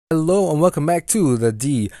Hello and welcome back to the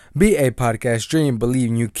DBA podcast. Dream,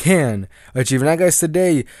 believe you can achieve. Now, guys,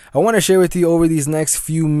 today I want to share with you over these next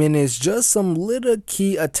few minutes just some little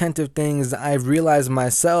key attentive things that I've realized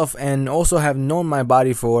myself and also have known my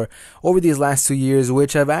body for over these last 2 years,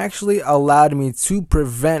 which have actually allowed me to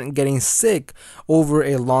prevent getting sick over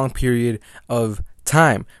a long period of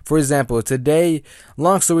time. For example, today,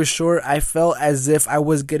 long story short, I felt as if I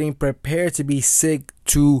was getting prepared to be sick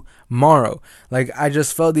tomorrow. Like, I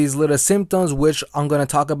just felt these little symptoms, which I'm going to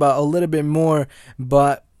talk about a little bit more,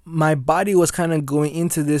 but my body was kind of going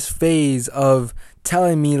into this phase of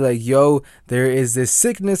telling me like, yo, there is this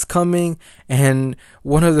sickness coming. And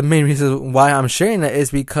one of the main reasons why I'm sharing that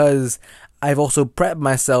is because I've also prepped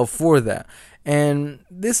myself for that. And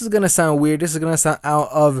this is going to sound weird. This is going to sound out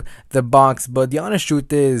of the box. But the honest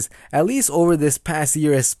truth is, at least over this past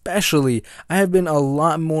year especially, I have been a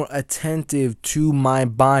lot more attentive to my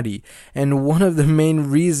body. And one of the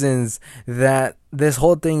main reasons that this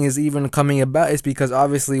whole thing is even coming about is because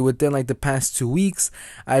obviously within like the past 2 weeks,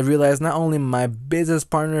 I realized not only my business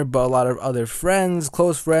partner, but a lot of other friends,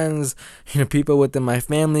 close friends, people within my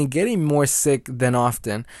family getting more sick than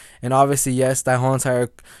often. And obviously, yes, that whole entire,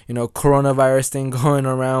 coronavirus thing going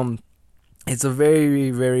around, it's a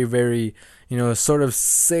very, very, very, sort of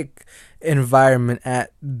sick environment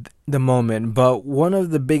at the moment. But one of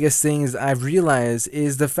the biggest things I've realized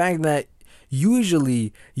is the fact that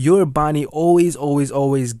usually your body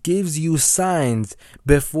always gives you signs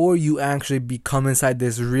before you actually become inside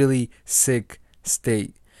this really sick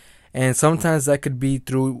state. And sometimes that could be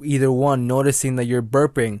through either one, noticing that you're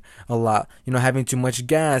burping a lot, having too much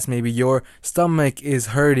gas, maybe your stomach is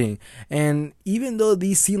hurting. And even though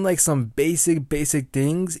these seem like some basic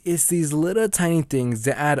things, it's these little tiny things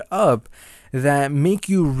that add up that make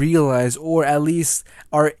you realize, or at least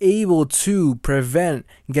are able to prevent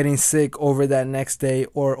getting sick over that next day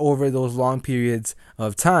or over those long periods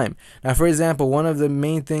of time. Now, for example, one of the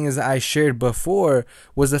main things I shared before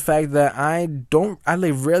was the fact that I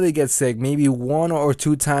rarely get sick, maybe 1 or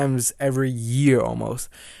 2 times every year almost.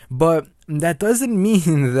 But that doesn't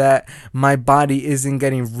mean that my body isn't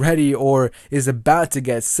getting ready or is about to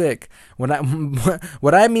get sick. What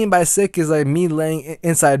I mean by sick is like me laying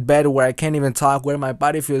inside bed where I can't even talk, where my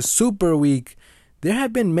body feels super weak. There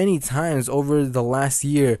have been many times over the last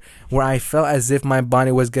year where I felt as if my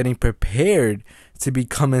body was getting prepared to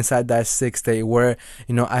become inside that sick state where,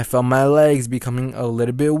 I felt my legs becoming a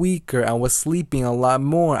little bit weaker. I was sleeping a lot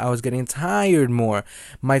more. I was getting tired more.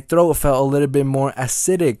 My throat felt a little bit more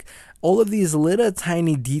acidic. All of these little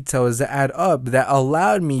tiny details that add up that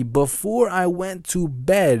allowed me before I went to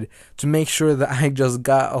bed to make sure that I just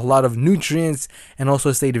got a lot of nutrients and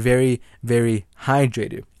also stayed very, very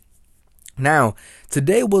hydrated. Now,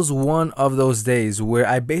 today was one of those days where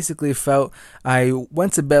I basically felt I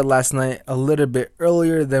went to bed last night a little bit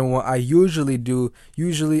earlier than what I usually do.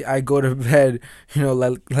 Usually I go to bed,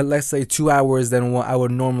 let's say 2 hours than what I would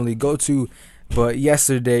normally go to. But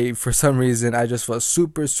yesterday, for some reason, I just felt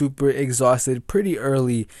super exhausted pretty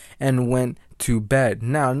early and went to bed.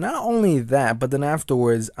 Now, not only that, but then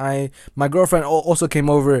afterwards, my girlfriend also came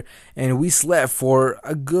over and we slept for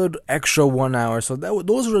a good extra 1 hour. So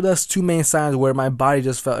those were just two main signs where my body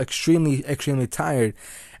just felt extremely tired.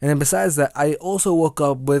 And then besides that, I also woke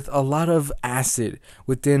up with a lot of acid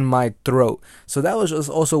within my throat. So that was just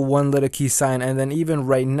also one little key sign. And then even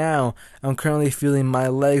right now, I'm currently feeling my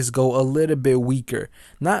legs go a little bit weaker.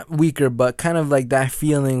 Not weaker, but kind of like that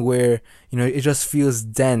feeling where, it just feels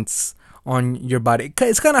dense on your body.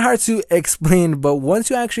 It's kind of hard to explain, but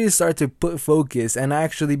once you actually start to put focus and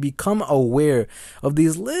actually become aware of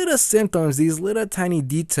these little symptoms, these little tiny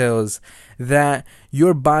details that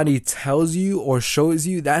your body tells you or shows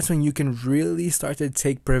you, that's when you can really start to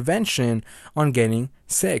take prevention on getting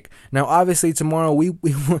sick. Now, obviously, tomorrow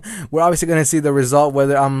we're obviously going to see the result,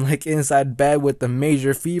 whether I'm like inside bed with a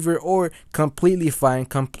major fever or completely fine,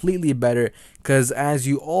 completely better. Because as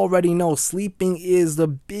you already know, sleeping is the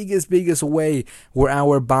biggest way where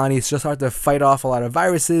our bodies just start to fight off a lot of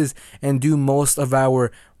viruses and do most of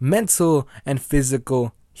our mental and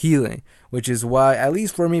physical healing, which is why, at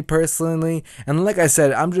least for me personally, and like I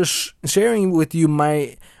said, I'm just sharing with you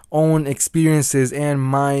my own experiences and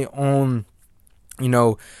my own,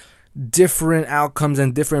 different outcomes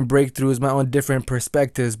and different breakthroughs, my own different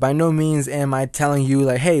perspectives. By no means am I telling you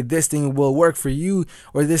like, hey, this thing will work for you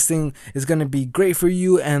or this thing is going to be great for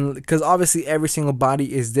you. And because obviously every single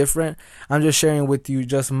body is different, I'm just sharing with you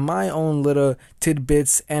just my own little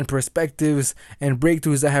tidbits and perspectives and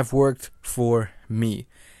breakthroughs that have worked for me.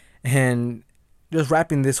 And just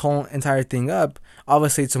wrapping this whole entire thing up,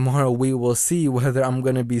 obviously tomorrow we will see whether I'm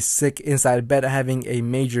going to be sick inside bed having a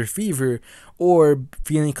major fever or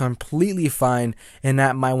feeling completely fine and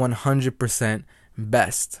at my 100%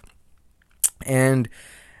 best. And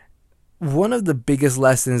one of the biggest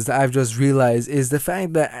lessons that I've just realized is the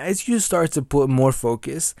fact that as you start to put more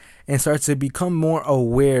focus and start to become more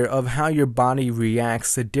aware of how your body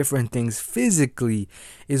reacts to different things physically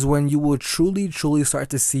is when you will truly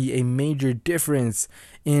start to see a major difference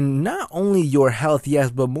in not only your health,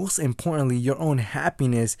 yes, but most importantly, your own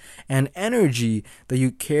happiness and energy that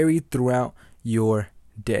you carry throughout your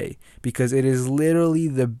day. Because it is literally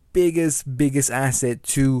the biggest asset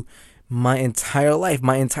to my entire life.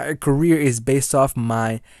 My entire career is based off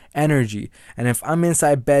my energy. And if I'm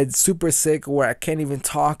inside bed super sick, or I can't even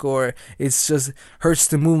talk, or it's just hurts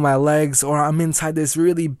to move my legs, or I'm inside this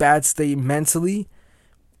really bad state mentally,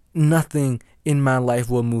 nothing in my life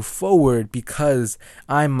will move forward because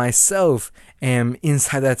I myself am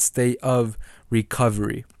inside that state of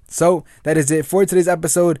recovery. So that is it for today's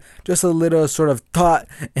episode. Just a little sort of thought,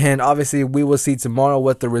 and obviously we will see tomorrow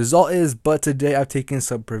what the result is. But today I've taken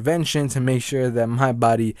some prevention to make sure that my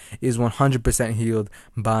body is 100% healed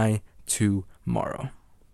by tomorrow.